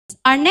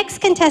Our next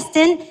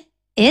contestant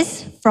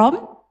is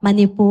from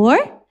Manipur.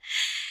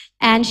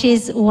 And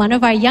she's one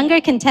of our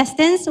younger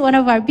contestants, one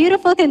of our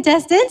beautiful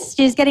contestants.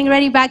 She's getting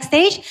ready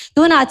backstage.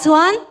 Tuna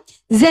Chuan,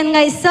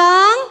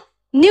 Zenngaihsang,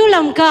 New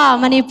Lamka,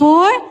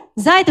 Manipur,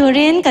 Zai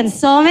Turin,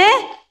 Kansome.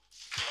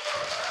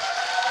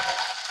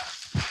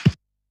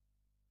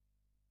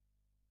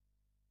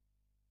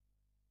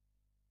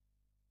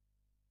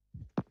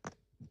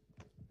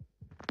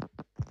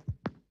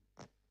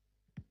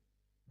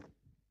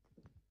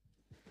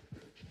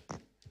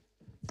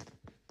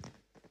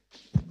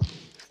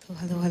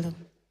 Hello.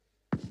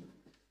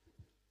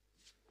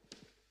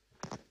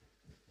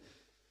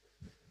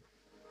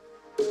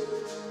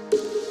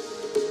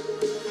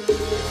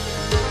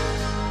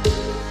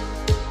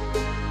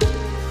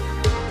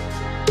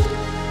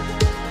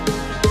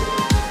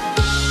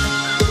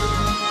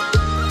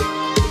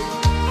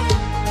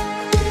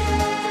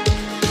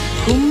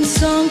 Cùng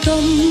sang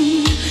tâm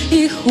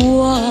ý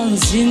hoa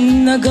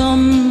dinh na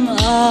gam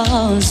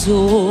a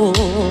zo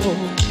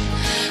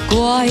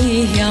quay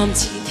hiam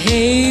chỉ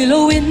thấy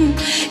lâu in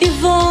ý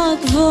vác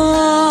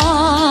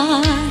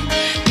vai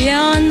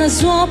bian na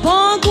zoa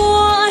pa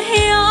qua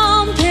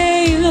hiam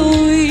thấy lâu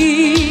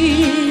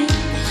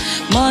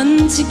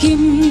man chỉ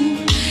kim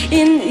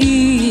in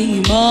ý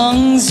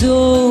mang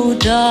zo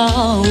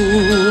đau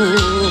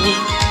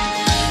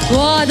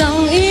qua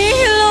đằng ý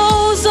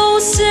lâu zo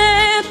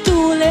xếp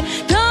tu lệ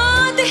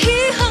ta để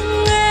hi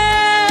hằng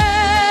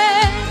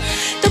nghe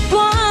ta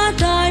ba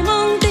tai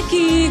mang te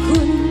kỳ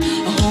kun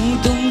hong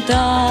tung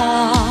ta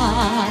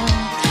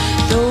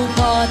đâu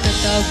ba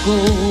ta go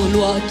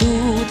lúa tu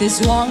te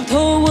zoang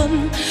thâu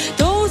ân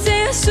đâu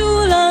dễ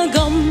su la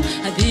gam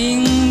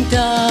ding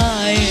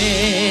tai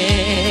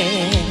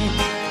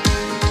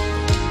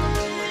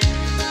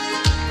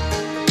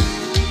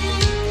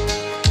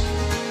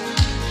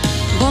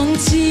bang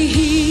chi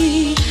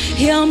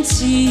hiam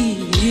chi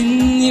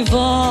in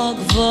vak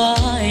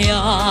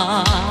vaya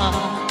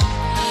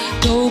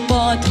đâu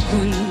ba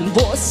thun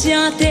bo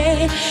sia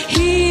te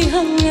hi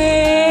hang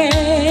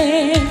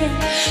e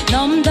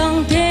nam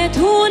dang te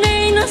thu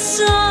nei na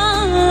sa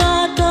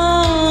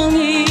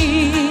tangi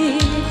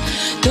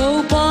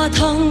đâu ba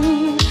thang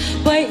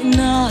bai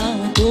na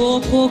do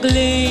phok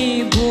le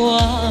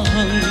buang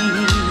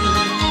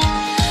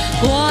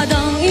qua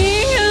dang i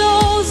lo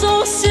zo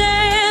se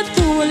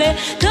tu le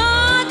ta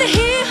te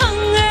hi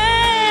hang e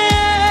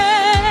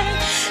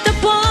ta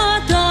ba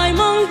tai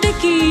mang te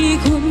ki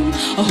kun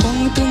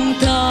hong tung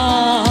ta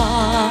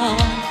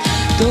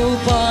đâu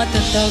ba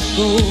ta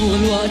go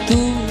lua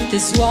tu te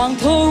swang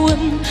thon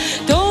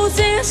đâu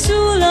dễ su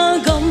la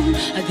gam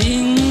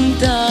ding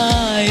ta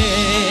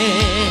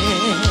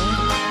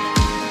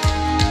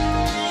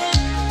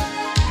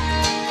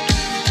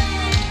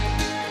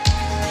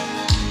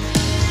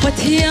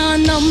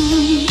Pathianam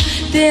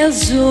te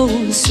zo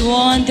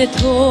swan te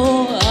tho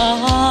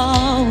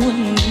aun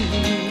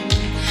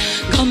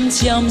gam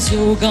chiam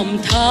zo gam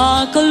tha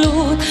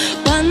kalut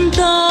pan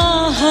ta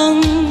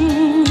hang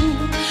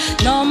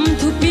nam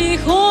thu pi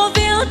kho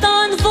vel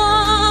tan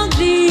vang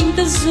ding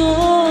ta zo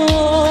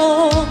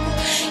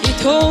I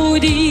tho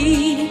đi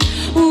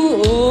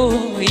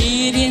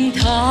i din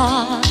tha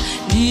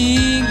ni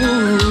ngu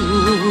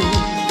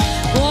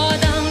qua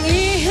dang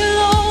I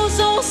lo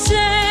zo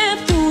xếp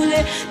tu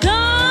lệ ta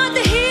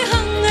te hi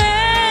hang e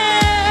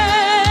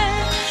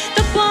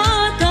ta ba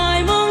tai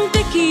mong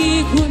te ki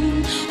hun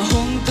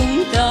hong tung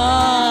ta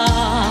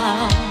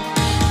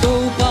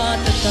đâu ba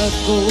ta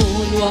go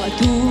lua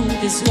tu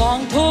te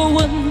swang tho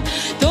wan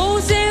đâu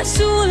dễ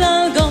su la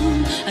gam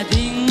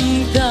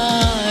ding ta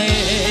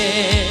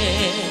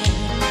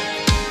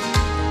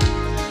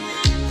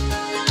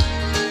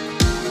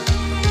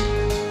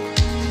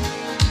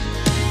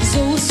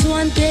dấu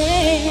xuân te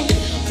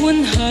hun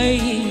hay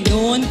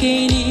non ke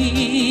ni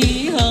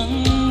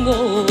hang go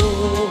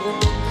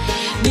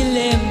mi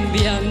lem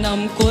biang nam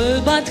kol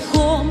bat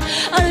khom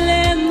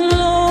alem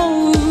lo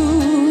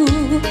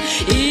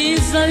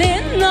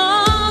izalen na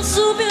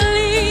su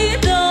bili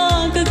da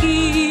ka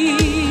gi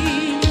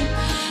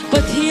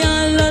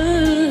pathian lal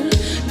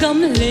gam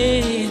le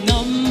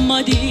nam ma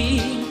di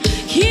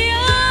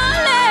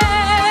hiale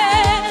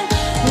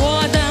wa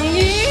dang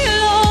I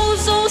lo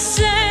zo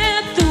se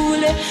tu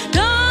le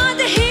da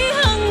de hi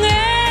hang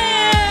e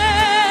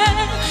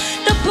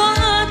ta ba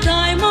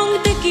tai mong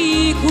te ki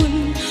kun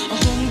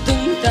hong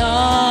tung ta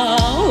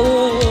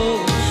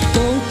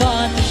đâu ba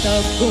ta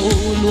go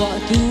lua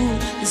tu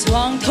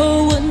swang tho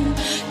wan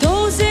đâu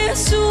dễ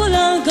su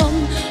la gam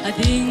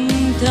ding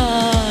ta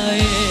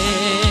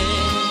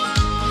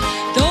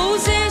đâu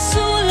dễ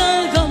su la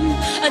gam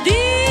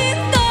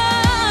ding ta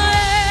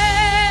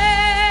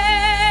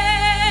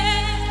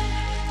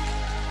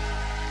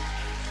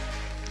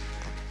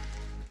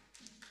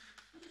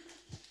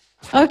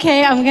Okay,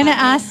 I'm gonna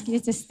ask you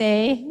to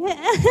stay.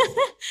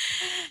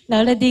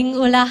 Lola ding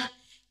ula.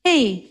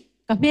 Hey,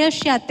 kamil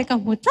siya te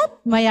kamutat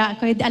maya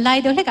ko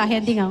alay do le ka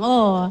hen ding ang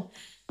oh.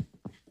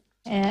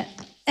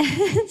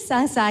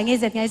 Sang sang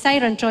is it ngay sai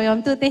ron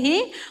choyom tu te hi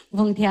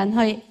vung thian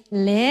hoi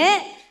le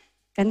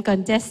kan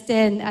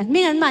contestant at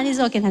mingan mani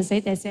zo ken han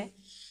sei te se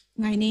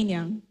ngày nay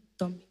nhang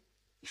tôm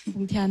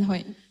bung thian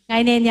hỏi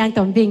ngai nen yang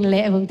tom bing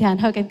le bung thian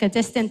ho kan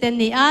contestant ten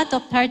ni a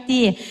top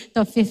 30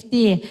 top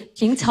 50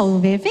 jing chou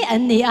ve ve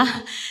an ni a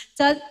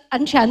cha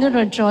an chan nu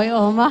ron troi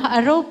o ma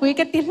a ro pui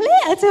ka tin le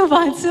a chu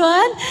bang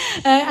chuan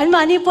an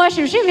mani po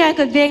shim shim ya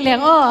ko beng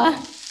leng o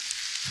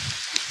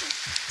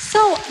so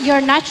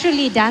you're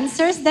naturally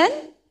dancers then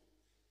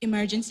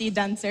emergency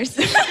dancers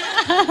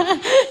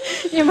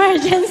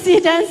emergency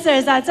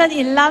dancers a chan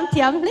in lam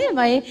thiam hle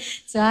mai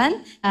chuan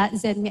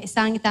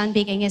Zenngaihsang tan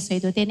big enge soi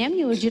do tenem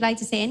you would you like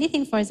to say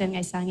anything for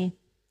Zenngaihsang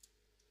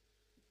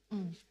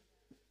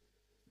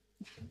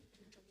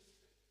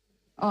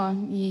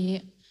i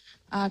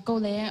câu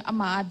lẽ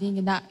ama đi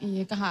người ta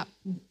cái hạt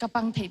cái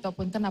băng thầy tổ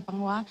bún cái nào băng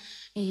hóa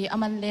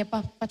aman lẽ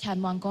pa thian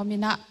mong có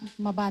mina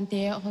mà ban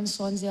te hon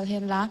son zel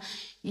hen la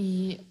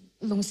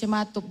lung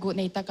sema tục gu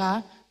nei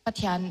taka pa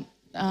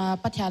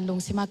thian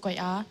lung sema koi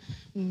a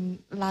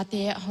la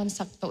te hon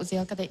sak to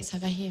zel ka dei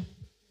saka hi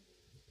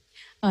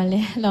ole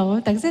lo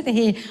tang se te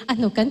hi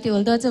anu kan ti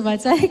ul do chu ba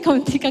chai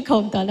kom ti ka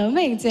khom ta lo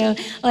meng cheu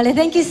ole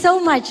thank you so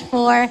much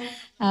for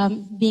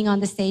being on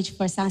the stage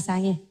for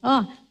Sang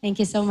oh thank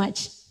you so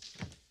much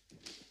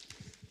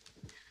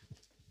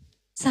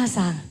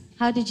Sang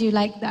how did you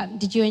like that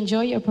did you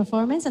enjoy your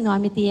performance on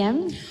Noamitiem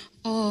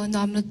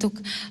Nom lutuk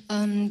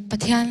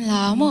pathian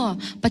la mo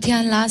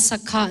pathian la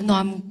sakha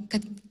nom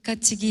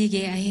kachigi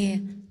ge ahe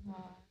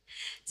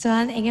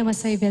Chuan enge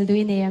masoi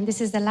belduineam this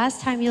is the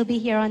last time you'll be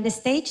here on the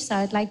stage so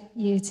I'd like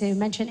you to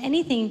mention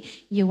anything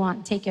you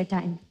want take your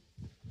time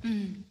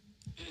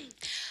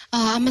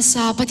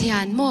amasa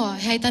pathian mo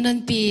hai tanon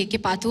pi ke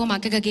patu ma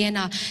ka ge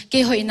na ke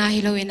hoina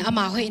hiloin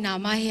ama hoina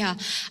ma ya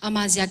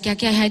ama zia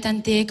kya hai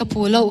tan te ka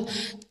phulo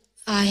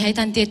hai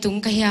tan te tung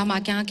ka ya ma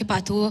kya ke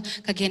patu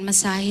ka gen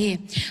masahi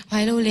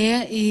hai lo le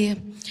I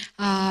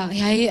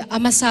hai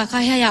amasa ka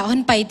ya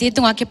hon pai te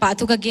tunga ke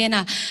patu ka ge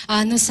na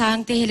nu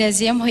sang te hile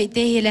zem hoi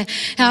te hile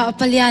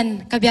palian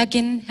ka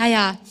byakin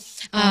haya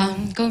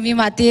ko mi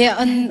mate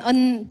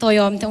on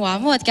toyom twa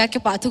mo kya ke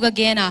patu ka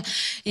ge na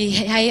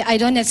I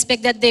don't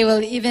expect that they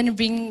will even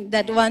bring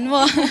that one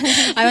more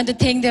I want to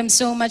thank them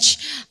so much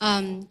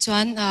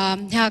chuan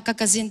ha ka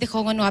kazin te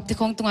khong anwap te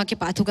khong tunga ke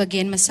patu ka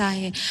gen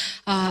masahe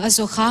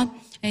azokha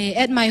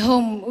at my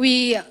home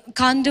we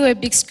can't do a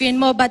big screen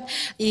more but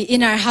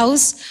in our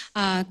house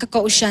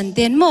kakoshan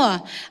ten more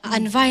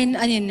and vine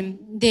and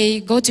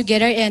they go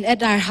together and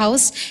at our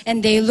house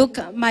and they look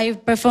my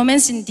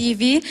performance in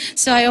TV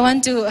so I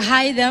want to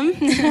hi them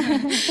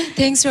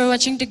thanks for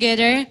watching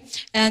together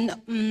and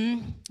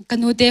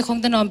kanute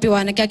khong tanom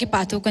piwana kya ki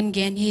patu kan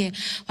gen hi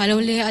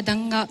halole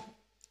adanga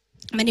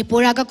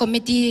Manipur ka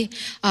committee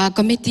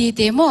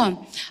te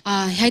mo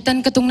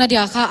haitan katung na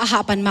dia kha aha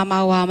pan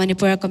mamawa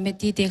Manipur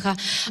committee te kha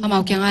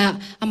amau kyang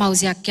amau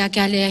zia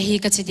kya le hi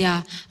ka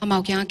chidia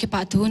amau kyang ke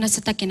patu na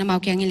satakin amau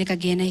kyang ile ka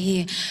gena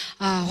hi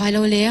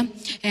hailo le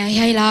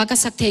hai la ka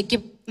sak the ki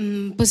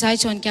pusai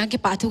chon kyang ke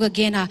patu ka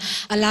gena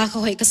ala kha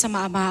hoi ka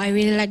sama ma I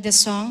really like the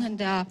song and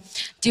the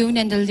tune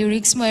and the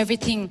lyrics more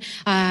everything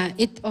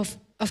it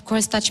of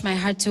course touched my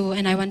heart too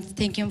and I want to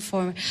thank him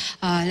for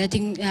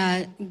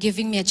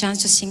giving me a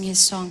chance to sing his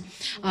song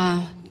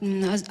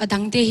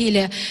adang te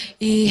hile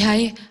I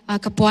hai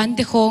kapuan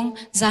te khong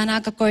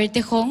zana ka kor te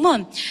khong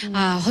mon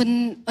hon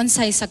on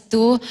sai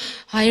saktu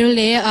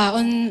hairole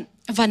on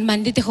van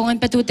mandi te khong an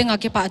patu te nga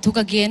ke pa thu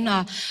ka gen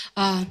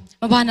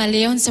mabana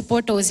leon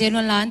support to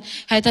zenon lan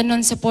haitan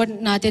non support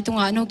na te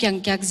tunga no kyang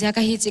kyak zia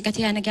ka hi chi ka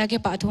thia na kya ke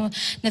pa thu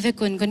na ve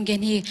kun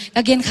gen hi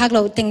ka gen khak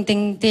lo teng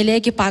te le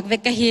ki pak ve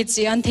ka hi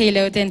chi an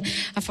thelo ten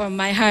from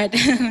my heart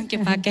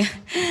ke pa ke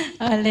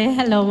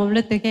hello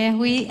mamlutuke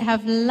we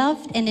have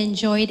loved and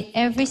enjoyed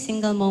every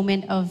single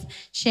moment of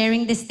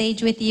sharing the stage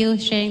with you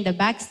sharing the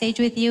backstage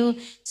with you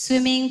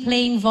swimming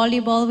playing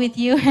volleyball with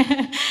you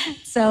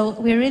so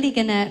we're really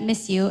gonna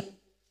miss you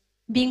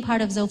being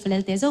part of ZOFA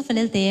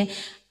LELTE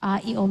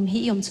iom hi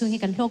iom chung hi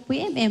kan hlok pui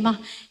em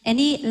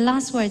any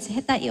last words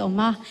heta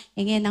ioma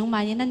enge nang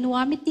mani na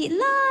nuamiti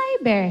lai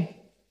ber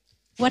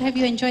what have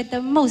you enjoyed the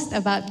most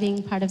about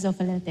being part of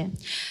ZOFA LELTE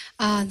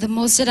the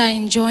most that I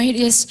enjoyed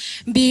is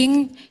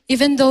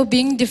even though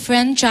being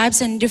different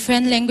tribes and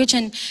different language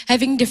and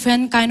having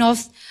different kind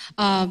of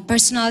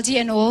personality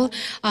and all,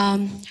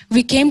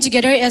 we came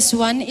together as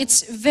one.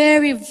 It's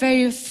very,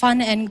 very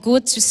fun and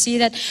good to see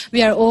that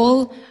we are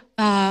all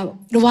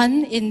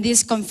one in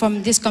this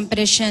from this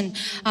competition.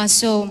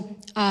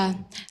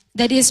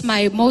 That is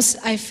my most,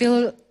 I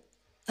feel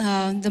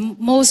the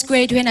most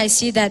great when I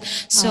see that.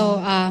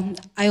 So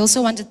I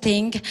also want to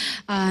thank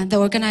the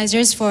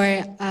organizers for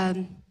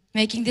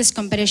making this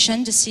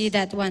competition to see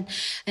that one.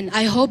 And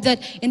I hope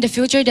that in the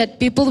future that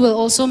people will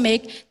also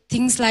make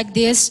things like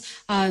this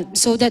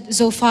so that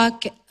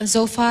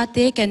ZOFA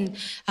they can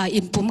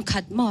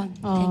improve more.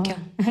 Thank you.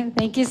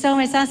 Thank you so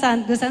much,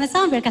 Sasan.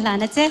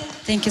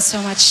 Thank you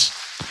so much.